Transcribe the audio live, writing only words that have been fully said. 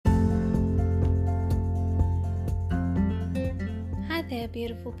there,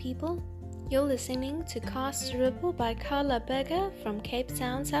 beautiful people. You're listening to Cast Ripple by Carla Berger from Cape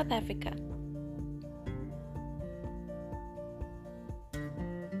Town, South Africa.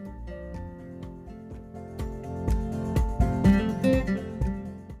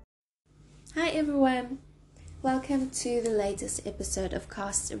 Hi everyone, welcome to the latest episode of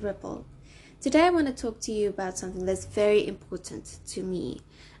Cast Ripple. Today I want to talk to you about something that's very important to me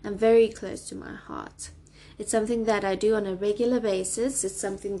and very close to my heart. It's something that I do on a regular basis. It's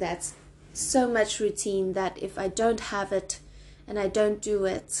something that's so much routine that if I don't have it and I don't do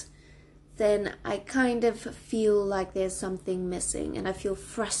it, then I kind of feel like there's something missing and I feel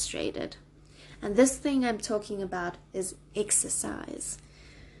frustrated. And this thing I'm talking about is exercise.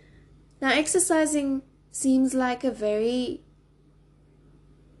 Now, exercising seems like a very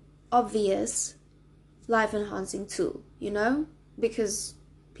obvious life-enhancing tool, because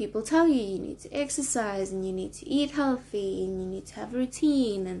people tell you you need to exercise and you need to eat healthy and you need to have a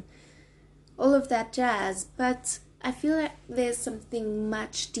routine and all of that jazz. But I feel like there's something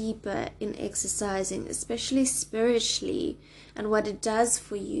much deeper in exercising, especially spiritually, and what it does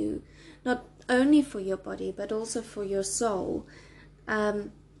for you, not only for your body but also for your soul.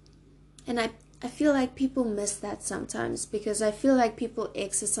 And I feel like people miss that sometimes, because I feel like people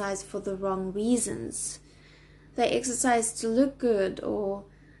exercise for the wrong reasons. They exercise to look good, or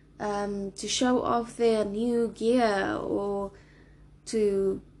to show off their new gear, or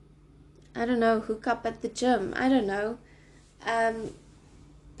to, hook up at the gym. I don't know.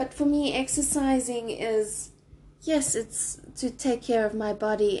 But for me, exercising is, yes, it's to take care of my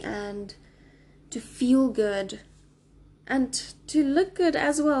body and to feel good and to look good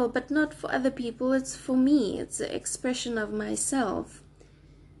as well, but not for other people. It's for me. It's an expression of myself.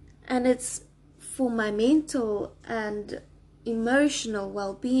 And it's for my mental and emotional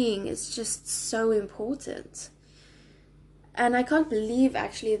well-being. It's just so important. And I can't believe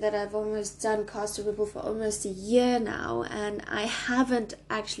actually that I've almost done Cast Ripple for almost a year now, and I haven't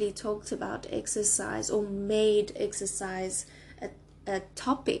actually talked about exercise or made exercise a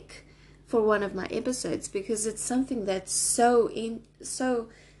topic for one of my episodes, because it's something that's so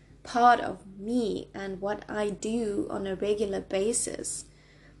part of me and what I do on a regular basis,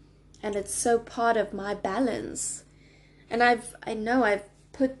 and it's so part of my balance. And I know I've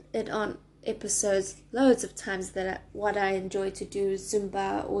put it on episodes loads of times that what I enjoy to do is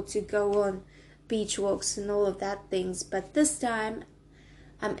Zumba or to go on beach walks and all of that things, but this time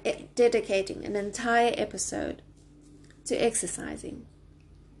I'm dedicating an entire episode to exercising.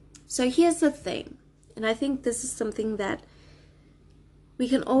 So here's the thing, and I think this is something that we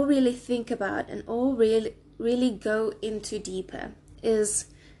can all really think about and all really go into deeper, is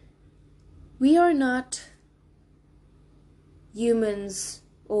we are not humans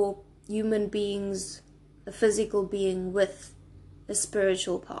or human beings, a physical being with a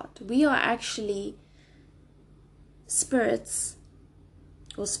spiritual part. We are actually spirits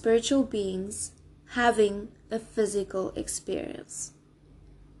or spiritual beings having a physical experience.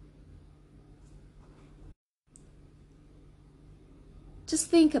 Just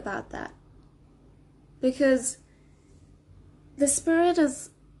think about that, because the spirit is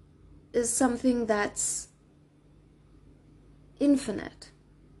something that's infinite.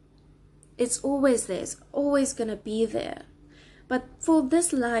 It's always there. It's always going to be there. But for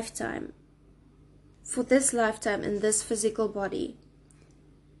this lifetime in this physical body,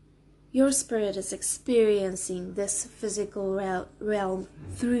 your spirit is experiencing this physical realm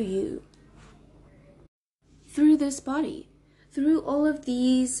through you, through this body, through all of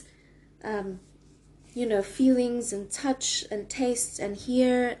these, feelings and touch and taste and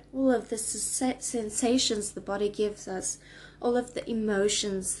hear, all of the sensations the body gives us, all of the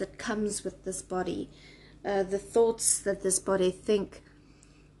emotions that comes with this body, the thoughts that this body think.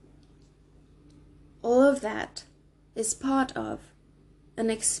 All of that is part of an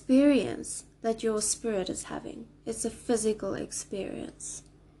experience that your spirit is having. It's a physical experience.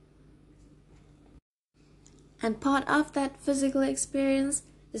 And part of that physical experience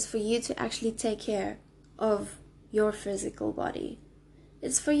is for you to actually take care of your physical body.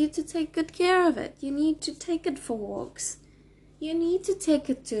 It's for you to take good care of it. You need to take it for walks. You need to take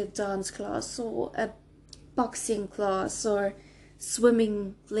it to a dance class or a boxing class or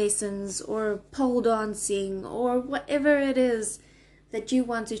swimming lessons or pole dancing or whatever it is that you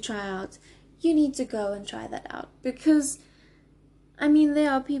want to try out. You need to go and try that out, because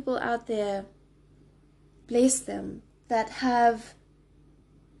there are people out there, bless them, that have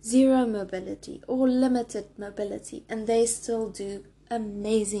zero mobility or limited mobility, and they still do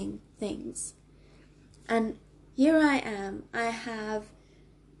amazing things. And here I am. I have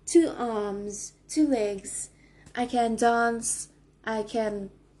 2 arms, 2 legs. I can dance I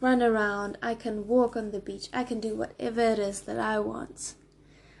can run around, I can walk on the beach, I can do whatever it is that I want.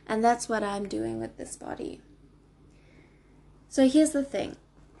 And that's what I'm doing with this body. So here's the thing.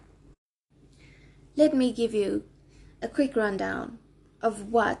 Let me give you a quick rundown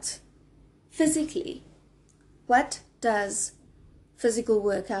of what does physical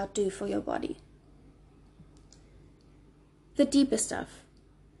workout do for your body? The deeper stuff.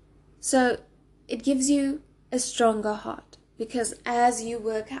 So it gives you a stronger heart, because as you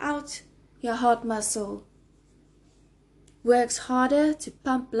work out, your heart muscle works harder to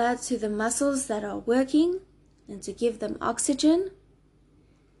pump blood to the muscles that are working and to give them oxygen.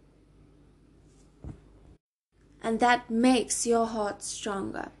 And that makes your heart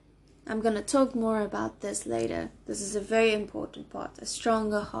stronger. I'm going to talk more about this later. This is a very important part, a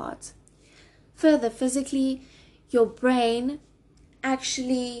stronger heart. Further, physically, your brain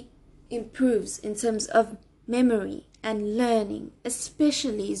actually improves in terms of memory and learning,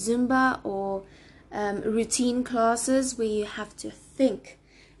 especially Zumba or routine classes where you have to think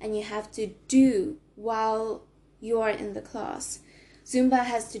and you have to do while you are in the class. Zumba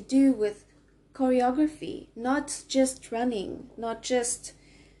has to do with choreography, not just running, not just,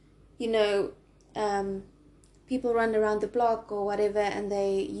 people run around the block or whatever, and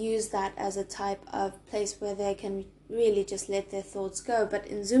they use that as a type of place where they can really just let their thoughts go. But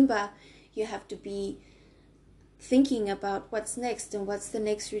in Zumba, you have to be thinking about what's next and what's the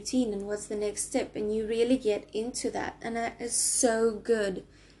next routine and what's the next step, and you really get into that, and that is so good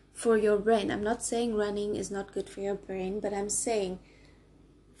for your brain. I'm not saying running is not good for your brain, but I'm saying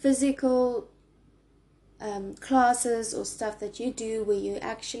physical classes or stuff that you do where you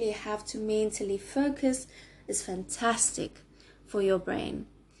actually have to mentally focus is fantastic for your brain.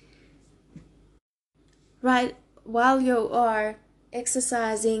 Right, while you are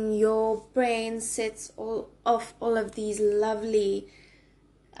exercising, your brain sets off all of these lovely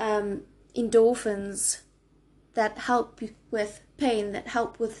endorphins that help you with pain, that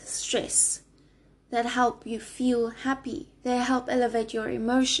help with stress, that help you feel happy. They help elevate your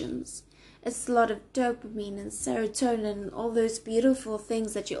emotions. It's a lot of dopamine and serotonin and all those beautiful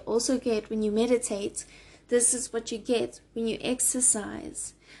things that you also get when you meditate. This is what you get when you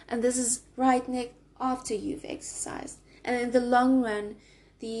exercise. And this is right after you've exercised. And in the long run,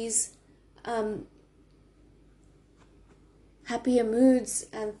 these happier moods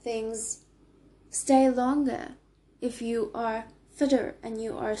and things stay longer if you are fitter and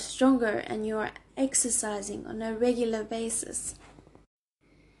you are stronger and you are exercising on a regular basis.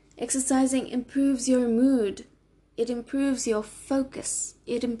 Exercising improves your mood, it improves your focus,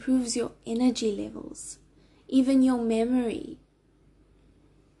 it improves your energy levels, even your memory.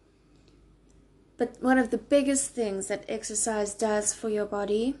 But one of the biggest things that exercise does for your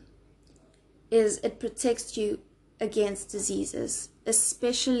body is it protects you against diseases,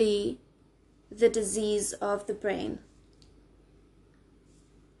 especially the disease of the brain.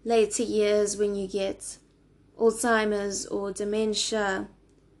 Later years when you get Alzheimer's or dementia,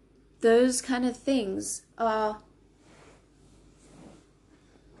 those kind of things are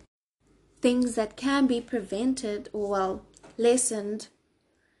things that can be prevented or lessened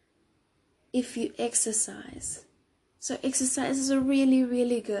if you exercise. So exercise is really,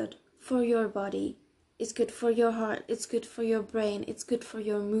 really good for your body. It's good for your heart. It's good for your brain. It's good for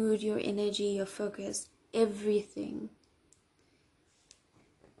your mood, your energy, your focus, everything.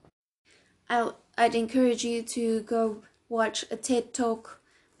 I'd encourage you to go watch a TED Talk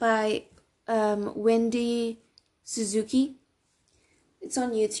by Wendy Suzuki. It's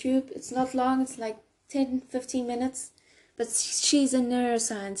on YouTube. It's not long. It's like 10-15 minutes. But she's a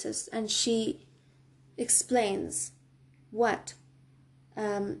neuroscientist, and she explains what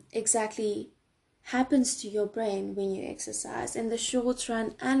exactly happens to your brain when you exercise in the short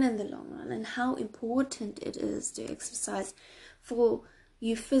run and in the long run, and how important it is to exercise for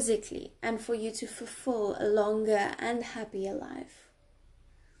you physically and for you to fulfill a longer and happier life.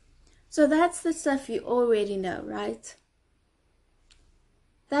 So that's the stuff you already know, right?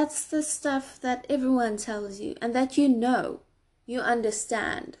 That's the stuff that everyone tells you and that you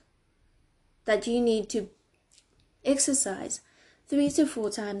understand, that you need to exercise 3 to 4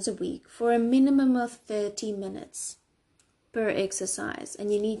 times a week for a minimum of 30 minutes per exercise,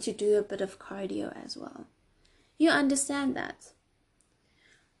 and you need to do a bit of cardio as well. You understand that.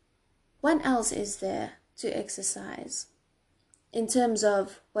 What else is there to exercise in terms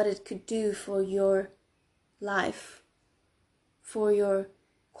of what it could do for your life, for your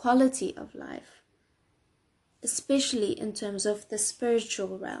quality of life, especially in terms of the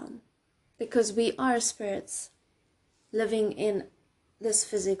spiritual realm, because we are spirits living in this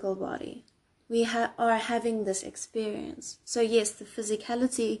physical body. we are having this experience. So yes, the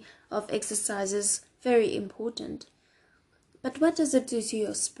physicality of exercise is very important. But what does it do to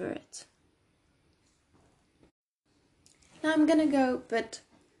your spirit? Now I'm going to go a bit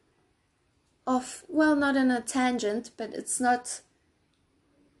off, well, not in a tangent, but it's not,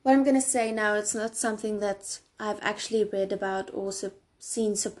 what I'm going to say now, it's not something that I've actually read about or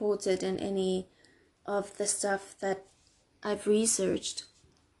seen supported in any of the stuff that I've researched.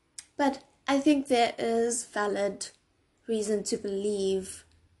 But I think there is valid reason to believe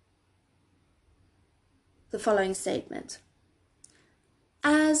the following statement.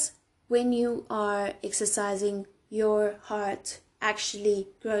 As when you are exercising, your heart actually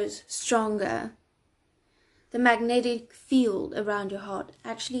grows stronger. The magnetic field around your heart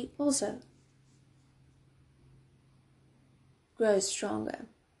actually also grows stronger.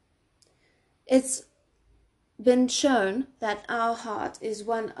 It's been shown that our heart is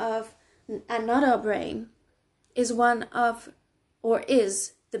one of, and not our brain, is one of, or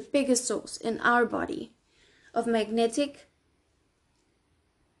is the biggest source in our body of magnetic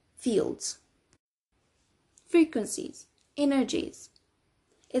fields, frequencies, energies.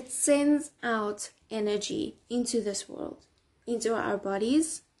 It sends out energy into this world, into our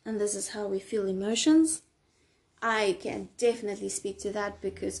bodies, and this is how we feel emotions. I can definitely speak to that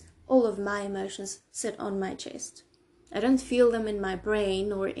because all of my emotions sit on my chest. I don't feel them in my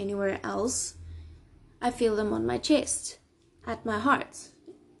brain or anywhere else. I feel them on my chest, at my heart.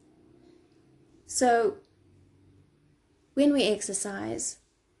 So, when we exercise,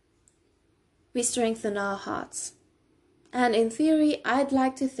 we strengthen our hearts. And in theory, I'd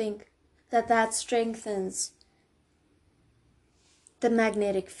like to think that that strengthens the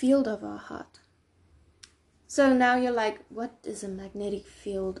magnetic field of our heart. So now you're like, what is a magnetic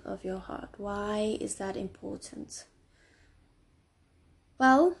field of your heart? Why is that important?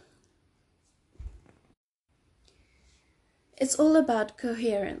 Well, it's all about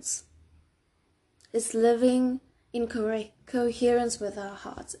coherence. It's living in coherence with our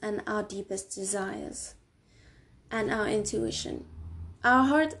hearts and our deepest desires and our intuition. Our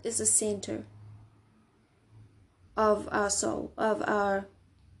heart is the center of our soul,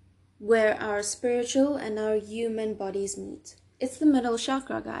 where our spiritual and our human bodies meet. It's the middle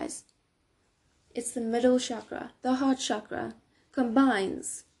chakra, guys. It's the middle chakra. The heart chakra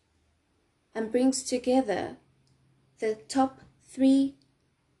combines and brings together the top 3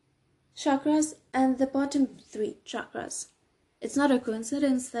 chakras and the bottom 3 chakras. It's not a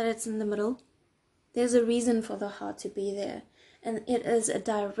coincidence that it's in the middle. There's a reason for the heart to be there, and it is a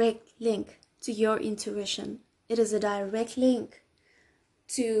direct link to your intuition. It is a direct link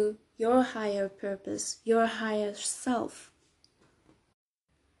to your higher purpose, your higher self.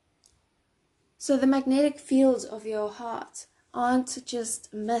 So the magnetic fields of your heart aren't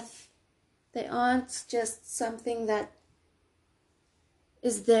just a myth. They aren't just something that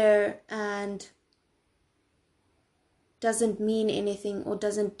is there and doesn't mean anything or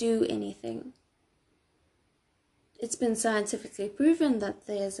doesn't do anything. It's been scientifically proven that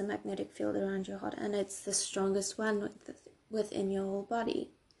there's a magnetic field around your heart, and it's the strongest one within your whole body.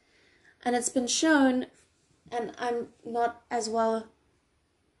 And it's been shown, and I'm not as well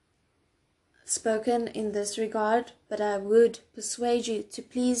spoken in this regard, but I would persuade you to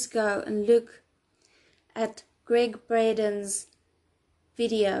please go and look at Gregg Braden's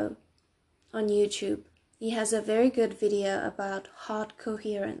video on YouTube. He has a very good video about heart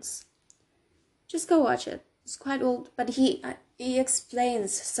coherence. Just go watch it. It's quite old, but he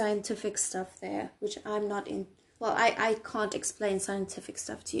explains scientific stuff there, which I'm not in. Well, I can't explain scientific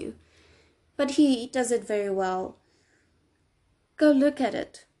stuff to you, but he does it very well. Go look at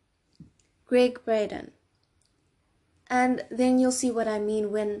it. Gregg Braden. And then you'll see what I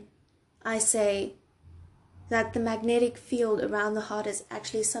mean when I say that the magnetic field around the heart is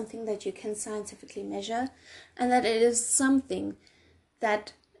actually something that you can scientifically measure, and that it is something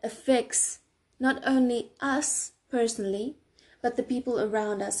that affects not only us personally, but the people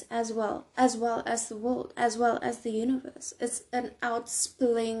around us as well as the world, as well as the universe. It's an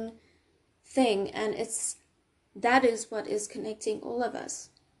outspilling thing, and that is what is connecting all of us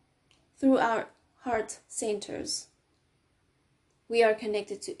through our heart centers. We are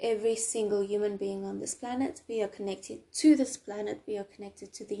connected to every single human being on this planet. We are connected to this planet. We are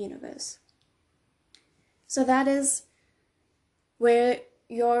connected to the universe. So that is where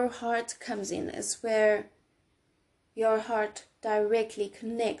your heart comes in, is where your heart directly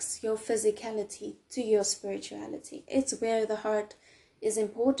connects your physicality to your spirituality. It's where the heart is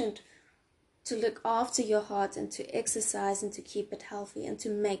important to look after your heart and to exercise and to keep it healthy and to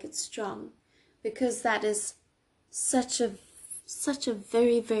make it strong, because that is such a such a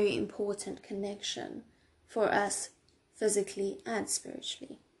very, very important connection for us physically and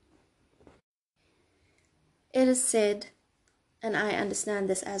spiritually. It is said, and I understand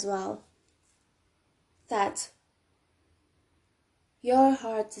this as well, that your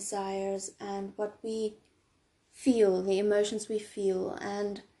heart desires and what we feel, the emotions we feel,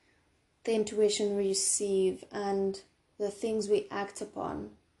 and the intuition we receive, and the things we act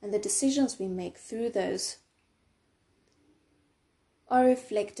upon, and the decisions we make through those are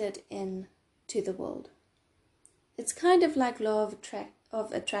reflected into the world. It's kind of like law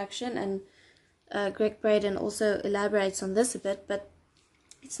of attraction, and Greg Braden also elaborates on this a bit, but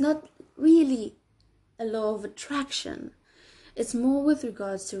it's not really a law of attraction. It's more with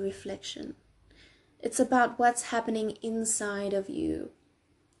regards to reflection. It's about what's happening inside of you,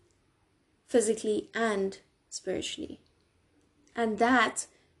 physically and spiritually. And that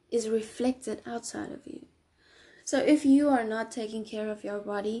is reflected outside of you. So if you are not taking care of your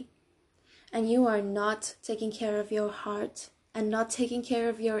body, and you are not taking care of your heart, and not taking care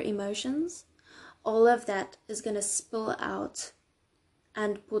of your emotions, all of that is going to spill out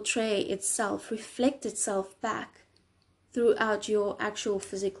and portray itself, reflect itself back throughout your actual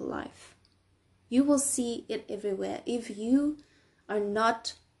physical life. You will see it everywhere. If you are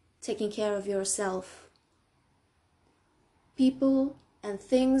not taking care of yourself, people and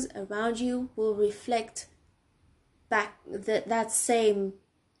things around you will reflect back that same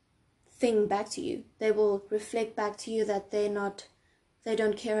thing back to you. They will reflect back to you that they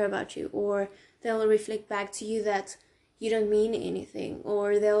don't care about you, or they'll reflect back to you that you don't mean anything,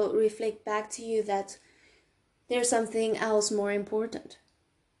 or they'll reflect back to you that there's something else more important.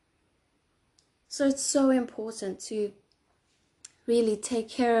 So it's so important to really take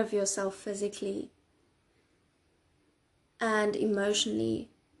care of yourself physically and emotionally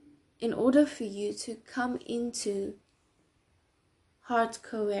in order for you to come into heart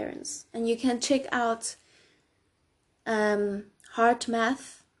coherence. And you can check out Heart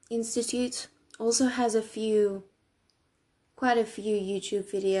Math Institute. Also has quite a few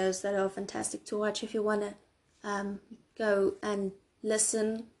YouTube videos that are fantastic to watch if you want to go and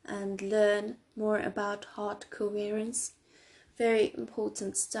listen and learn more about heart coherence. Very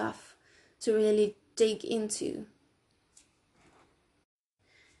important stuff to really dig into.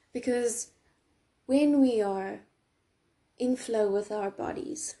 Because when we are in flow with our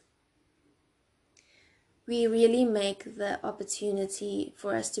bodies, we really make the opportunity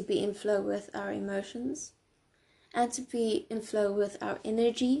for us to be in flow with our emotions and to be in flow with our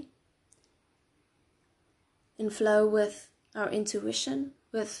energy, in flow with our intuition,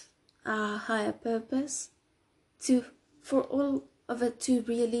 with our higher purpose, for all of it to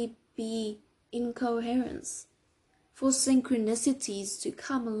really be in coherence, for synchronicities to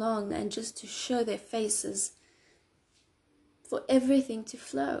come along and just to show their faces, for everything to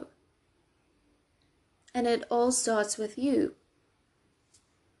flow. And it all starts with you.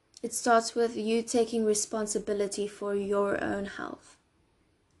 It starts with you taking responsibility for your own health,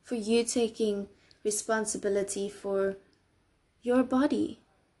 for you taking responsibility for your body.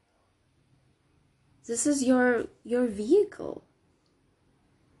 This is your vehicle.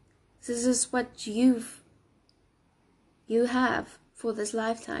 This is what you have for this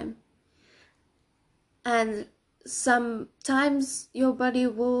lifetime. And sometimes your body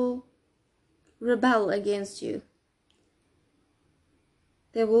will rebel against you.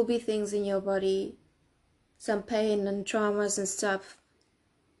 There will be things in your body, some pain and traumas and stuff,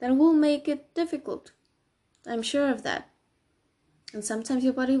 that will make it difficult. I'm sure of that. And sometimes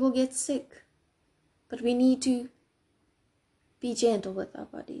your body will get sick. But we need to be gentle with our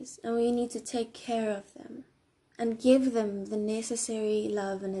bodies, and we need to take care of them and give them the necessary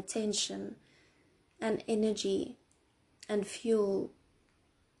love and attention and energy and fuel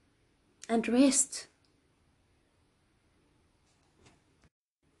and rest.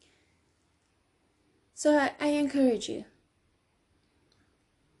 So I encourage you,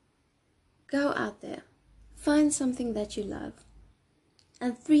 go out there, find something that you love,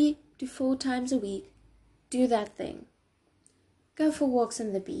 and 3 to 4 times a week, do that thing. Go for walks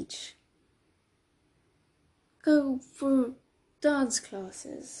on the beach. Go for dance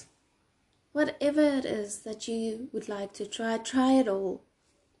classes. Whatever it is that you would like to try it all.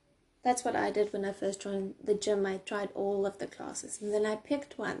 That's what I did when I first joined the gym. I tried all of the classes, and then I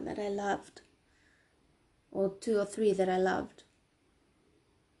picked one that I loved, or 2 or 3 that I loved.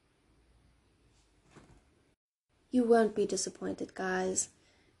 You won't be disappointed, guys.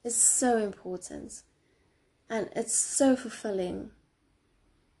 It's so important, and it's so fulfilling,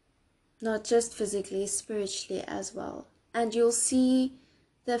 not just physically, spiritually as well. And you'll see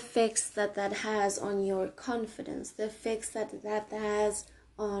the effects that has on your confidence, the effects that has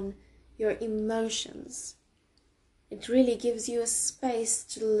on your emotions. It really gives you a space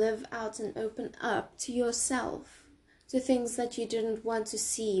to live out and open up to yourself, to things that you didn't want to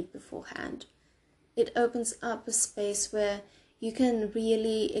see beforehand. It opens up a space where you can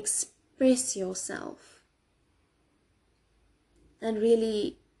really express yourself and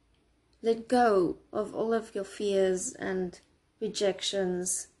really let go of all of your fears and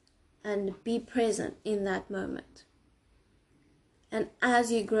rejections and be present in that moment. And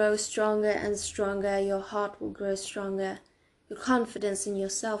as you grow stronger and stronger, your heart will grow stronger, your confidence in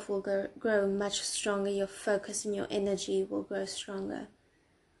yourself will grow much stronger, your focus and your energy will grow stronger.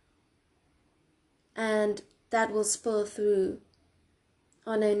 And that will spill through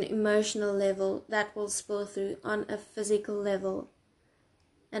on an emotional level, that will spill through on a physical level,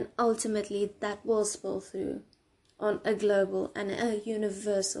 and ultimately that will spill through on a global and a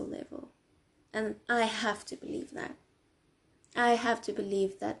universal level. And I have to believe that. I have to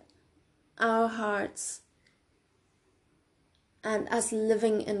believe that our hearts and us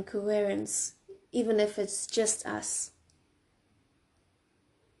living in coherence, even if it's just us,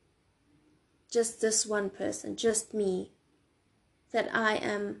 just this one person, just me, that I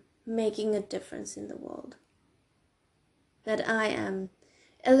am making a difference in the world, that I am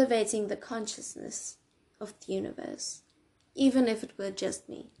elevating the consciousness of the universe, even if it were just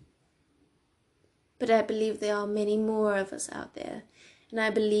me. But I believe there are many more of us out there, and I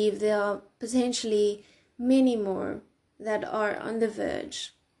believe there are potentially many more that are on the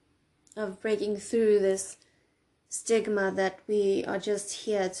verge of breaking through this stigma that we are just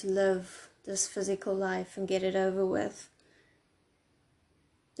here to live this physical life and get it over with.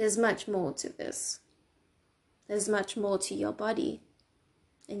 There's much more to this. There's much more to your body,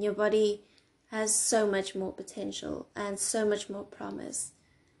 and your body has so much more potential and so much more promise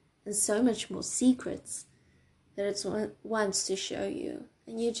and so much more secrets that it wants to show you.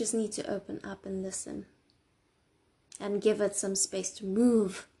 And you just need to open up and listen and give it some space to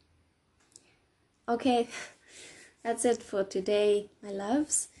move. Okay, that's it for today, my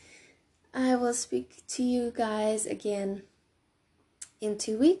loves. I will speak to you guys again in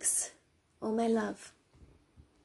 2 weeks. All my love.